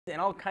and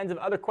all kinds of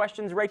other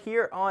questions right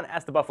here on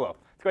Ask the Buffalo.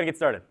 Let's go ahead and get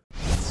started.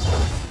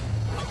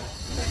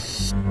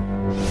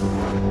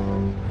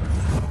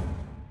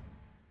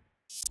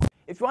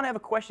 If you want to have a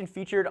question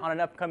featured on an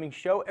upcoming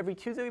show, every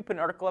Tuesday we put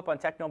an article up on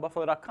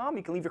technobuffalo.com.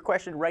 You can leave your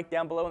question right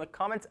down below in the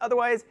comments.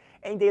 Otherwise,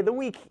 any day of the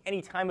week,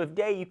 any time of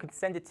day, you can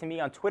send it to me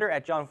on Twitter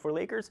at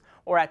John4Lakers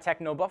or at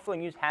TechnoBuffalo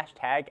and use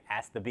hashtag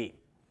AskTheB.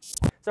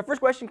 So our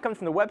first question comes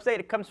from the website.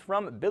 It comes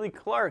from Billy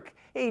Clark.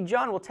 Hey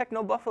John, will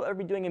Techno-Buffalo ever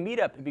be doing a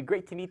meetup? It'd be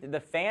great to meet the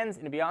fans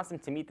and it'd be awesome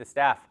to meet the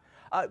staff.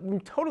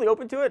 I'm totally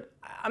open to it.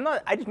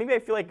 Maybe I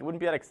feel like it wouldn't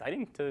be that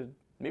exciting to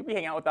maybe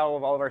hang out with all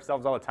of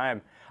ourselves all the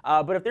time.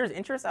 But if there's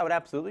interest, I would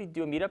absolutely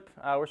do a meetup.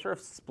 We're sort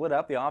of split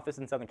up, the office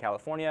in Southern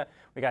California.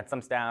 We got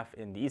some staff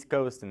in the East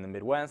Coast and the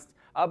Midwest.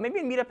 Maybe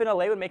a meetup in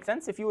LA would make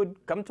sense if you would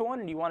come to one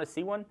and you want to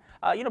see one.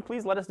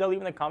 Please let us know, leave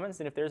in the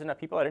comments, and if there's enough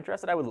people that are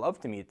interested, I would love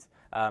to meet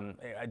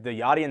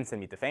the audience and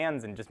meet the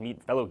fans and just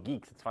meet fellow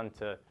geeks. It's fun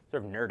to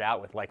sort of nerd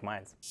out with like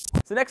minds. So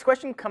the next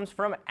question comes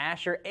from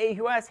Asher A,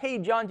 who asks, hey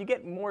John, do you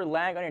get more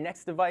lag on your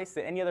next device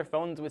than any other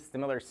phones with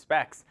similar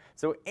specs?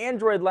 So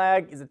Android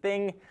lag is a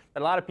thing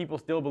that a lot of people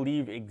still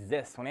believe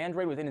exists. When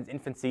Android was in its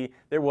infancy,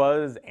 there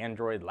was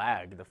Android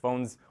lag. The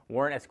phones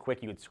weren't as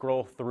quick. You could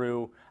scroll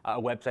through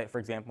a website, for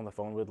example, and the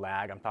phone would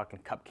lag. I'm talking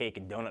cupcake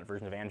and donut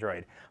version of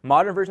Android.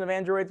 Modern version of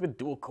Androids with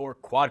dual core,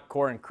 quad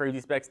core, and crazy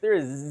specs, there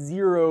is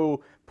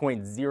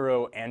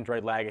 0.0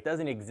 Android lag. It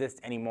doesn't exist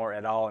anymore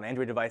at all. An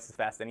Android device is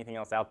fast as anything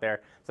else out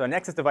there. So a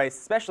Nexus device,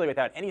 especially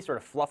without any sort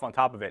of fluff on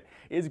top of it,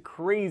 is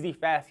crazy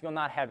fast. You'll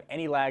not have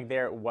any lag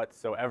there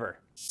whatsoever.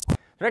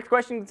 The next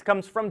question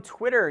comes from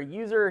Twitter.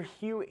 User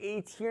Hugh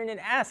A. Tiernan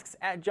asks,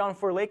 at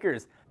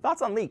John4Lakers,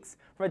 thoughts on leaks?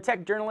 From a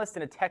tech journalist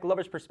and a tech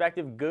lover's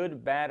perspective,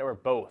 good, bad, or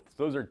both?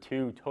 So those are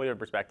two totally different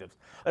perspectives.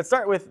 Let's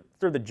start with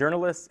sort of the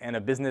journalist and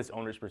a business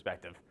owner's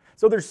perspective.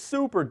 So they're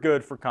super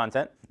good for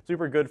content,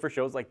 super good for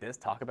shows like this,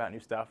 talk about new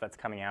stuff that's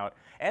coming out.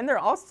 And they're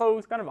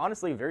also kind of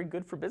honestly very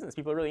good for business.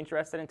 People are really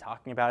interested in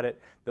talking about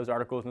it. Those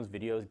articles and those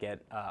videos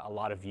get a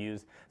lot of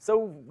views.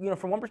 So,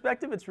 from one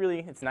perspective,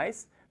 it's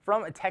nice.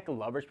 From a tech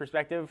lover's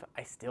perspective,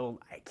 I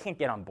can't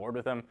get on board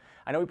with them.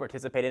 I know we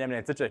participate in them, and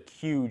it's such a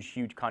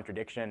huge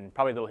contradiction,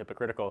 probably a little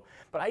hypocritical,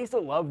 but I used to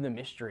love the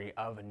mystery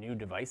of a new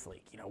device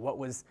leak. What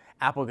was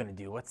Apple going to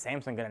do? What's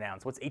Samsung going to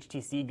announce? What's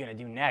HTC going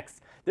to do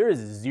next? There is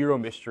zero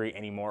mystery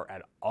anymore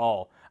at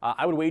all.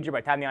 I would wager by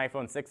the time the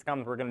iPhone 6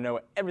 comes, we're going to know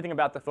everything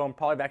about the phone,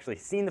 probably have actually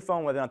seen the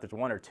phone, whether or not there's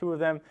one or two of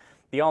them.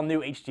 The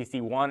all-new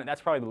HTC One,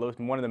 that's probably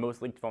one of the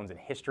most leaked phones in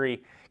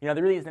history. There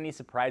really isn't any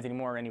surprise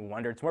anymore or any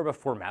wonder. It's more of a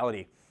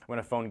formality when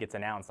a phone gets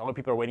announced. All the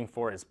people are waiting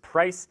for is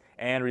price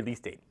and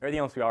release date. Everything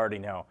else we already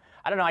know.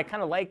 I don't know, I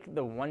kind of like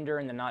the wonder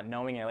and the not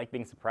knowing, and I like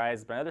being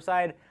surprised. But on the other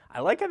side,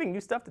 I like having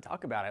new stuff to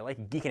talk about. I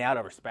like geeking out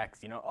over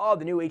specs. Oh,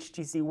 the new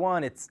HTC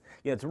One, it's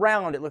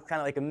round, it looks kind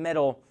of like a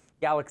metal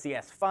Galaxy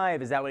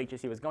S5. Is that what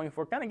HTC was going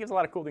for? Kind of gives a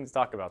lot of cool things to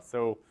talk about.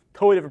 So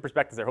totally different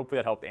perspectives there. Hopefully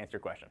that helped to answer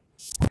your question.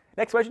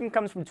 Next question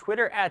comes from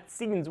Twitter at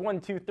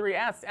Segens123,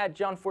 asks, at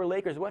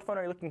John4Lakers, what phone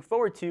are you looking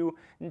forward to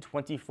in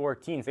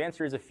 2014? So the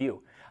answer is a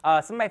few.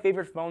 Some of my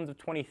favorite phones of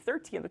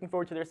 2013, I'm looking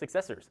forward to their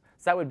successors.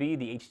 So that would be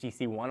the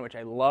HTC One, which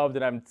I loved,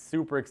 and I'm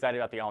super excited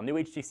about the all-new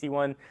HTC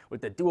One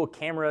with the dual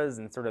cameras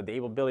and sort of the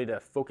ability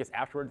to focus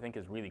afterward. I think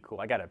is really cool.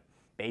 I got a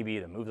baby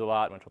that moves a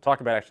lot, which we'll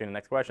talk about actually in the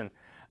next question.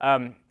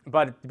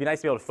 But it'd be nice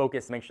to be able to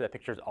focus and make sure that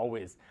picture is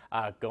always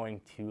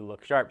going to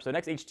look sharp. So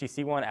next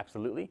HTC One,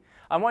 absolutely.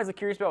 I'm always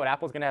curious about what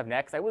Apple's going to have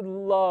next. I would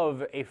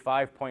love a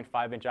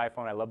 5.5-inch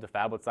iPhone. I love the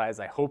phablet size.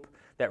 I hope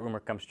that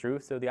rumor comes true.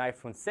 So the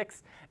iPhone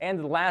 6.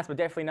 And last but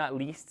definitely not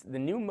least, the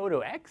new Moto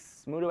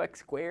X, Moto X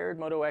squared,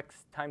 Moto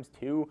X times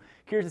 2.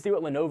 Curious to see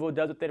what Lenovo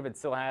does with it, if it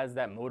still has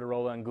that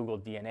Motorola and Google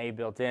DNA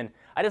built in.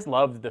 I just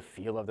loved the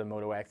feel of the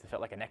Moto X. It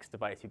felt like a next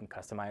device you can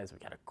customize. We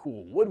got a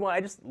cool wood one.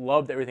 I just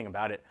loved everything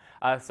about it.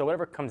 So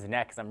whatever comes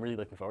next, I'm really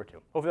looking forward to.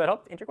 Hopefully that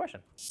helped answer your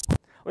question.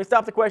 Let me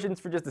stop the questions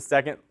for just a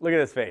second. Look at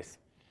this face.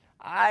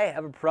 I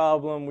have a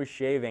problem with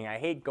shaving. I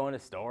hate going to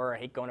the store. I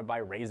hate going to buy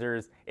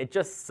razors. It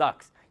just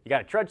sucks. You got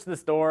to trudge to the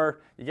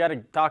store. You got to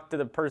talk to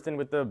the person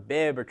with the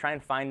bib or try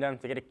and find them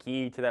to get a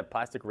key to that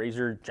plastic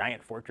razor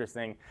giant fortress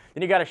thing.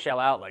 Then you got to shell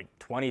out like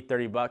 20,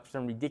 30 bucks for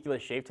some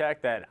ridiculous shave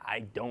tech that I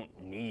don't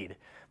need.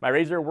 My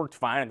razor worked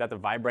fine without the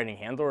vibrating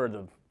handle or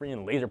the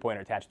freaking laser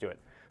pointer attached to it.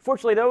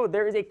 Fortunately, though,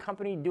 there is a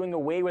company doing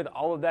away with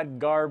all of that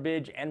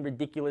garbage and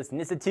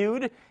ridiculousness.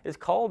 It's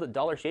called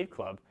Dollar Shave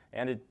Club,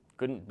 and it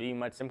couldn't be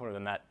much simpler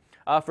than that.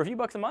 For a few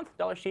bucks a month,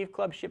 Dollar Shave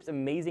Club ships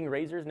amazing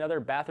razors and other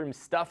bathroom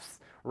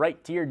stuffs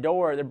right to your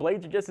door. Their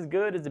blades are just as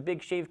good as the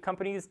big shave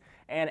companies,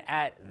 and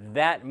at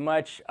that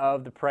much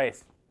of the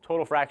price.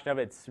 Total fraction of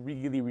it's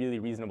really, really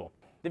reasonable.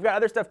 They've got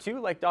other stuff too,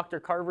 like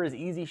Dr. Carver's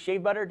Easy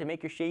Shave Butter to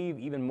make your shave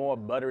even more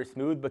buttery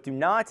smooth, but do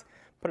not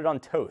put it on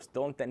toast.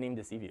 Don't let that name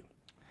deceive you.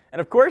 And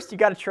of course, you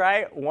got to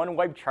try One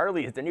Wipe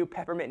Charlie's, their new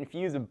peppermint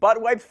infused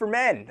butt wipes for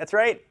men. That's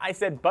right, I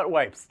said butt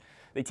wipes.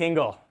 They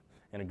tingle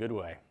in a good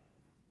way.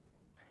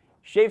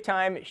 Shave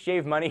time,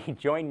 shave money.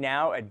 Join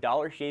now at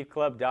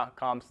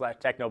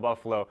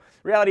dollarshaveclub.com/technobuffalo.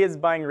 Reality is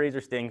buying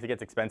razor stings, it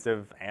gets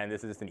expensive, and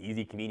this is just an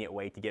easy, convenient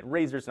way to get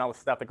razors and all the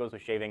stuff that goes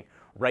with shaving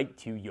right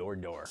to your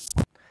door.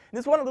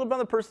 This one a little bit on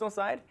the personal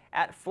side.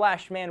 At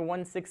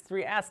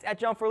Flashman163 asks, at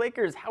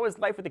John4Lakers, how is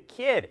life with a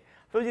kid?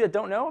 For those of you that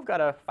don't know, I've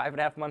got a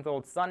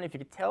 5.5-month-old son. If you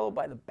could tell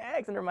by the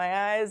bags under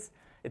my eyes,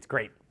 it's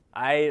great.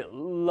 I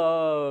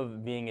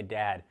love being a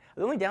dad.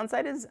 The only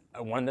downside is,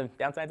 one of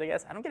the downsides I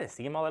guess, I don't get to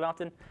see him all that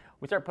often.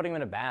 We start putting him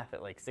in a bath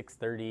at like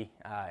 6:30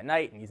 at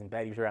night, and he's in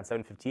bed usually around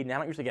 7:15, and I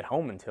don't usually get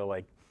home until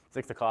like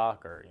 6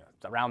 o'clock or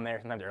around there,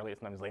 sometimes earlier,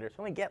 sometimes later. So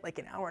I only get like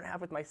an hour and a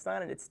half with my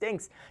son, and it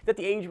stinks. He's at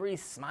the age where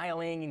he's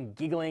smiling and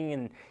giggling,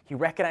 and he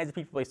recognizes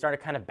people. He started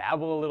to kind of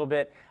babble a little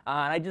bit,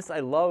 and I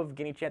love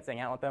getting a chance to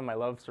hang out with them. I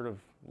love sort of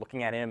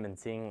looking at him and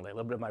seeing like, a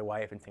little bit of my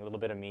wife and seeing a little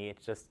bit of me.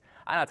 It's just,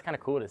 I don't know, it's kind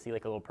of cool to see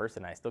like a little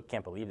person. I still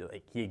can't believe that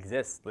like he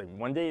exists. Like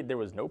one day there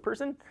was no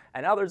person,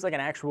 and now there's like an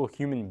actual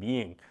human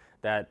being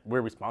that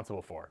we're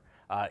responsible for.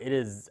 It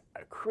is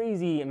a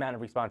crazy amount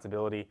of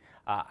responsibility.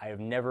 I have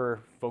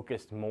never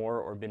focused more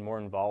or been more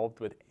involved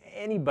with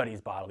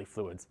anybody's bodily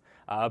fluids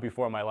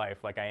before in my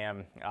life like I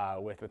am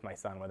with my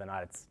son, whether or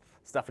not it's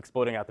stuff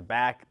exploding out the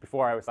back.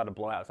 Before I always thought a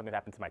blowout, something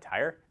happened to my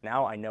tire.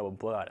 Now I know a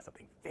blowout is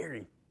something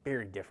very,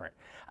 very different.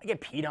 I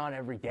get peed on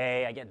every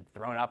day, I get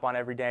thrown up on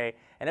every day,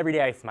 and every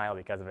day I smile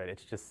because of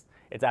it.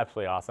 It's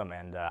absolutely awesome,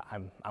 and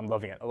I'm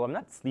loving it. Although I'm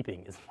not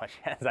sleeping as much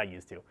as I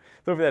used to. So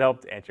hopefully that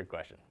helped answer your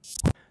question.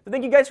 So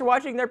thank you guys for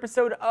watching another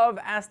episode of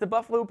Ask the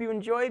Buffalo. Hope you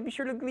enjoyed. Be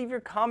sure to leave your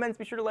comments.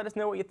 Be sure to let us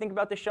know what you think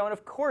about the show. And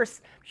of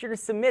course, be sure to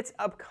submit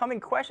upcoming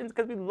questions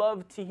because we'd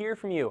love to hear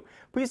from you.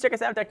 Please check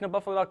us out at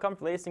technobuffalo.com for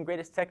the latest and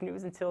greatest tech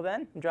news. Until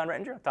then, I'm John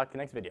Rettinger. I'll talk to you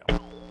next video.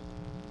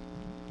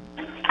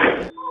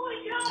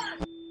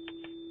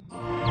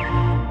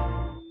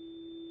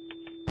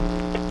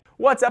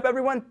 What's up,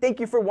 everyone? Thank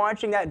you for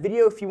watching that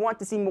video. If you want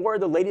to see more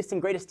of the latest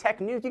and greatest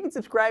tech news, you can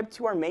subscribe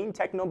to our main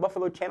Techno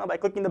Buffalo channel by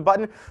clicking the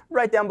button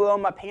right down below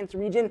in my pants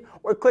region,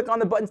 or click on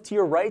the buttons to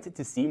your right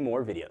to see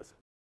more videos.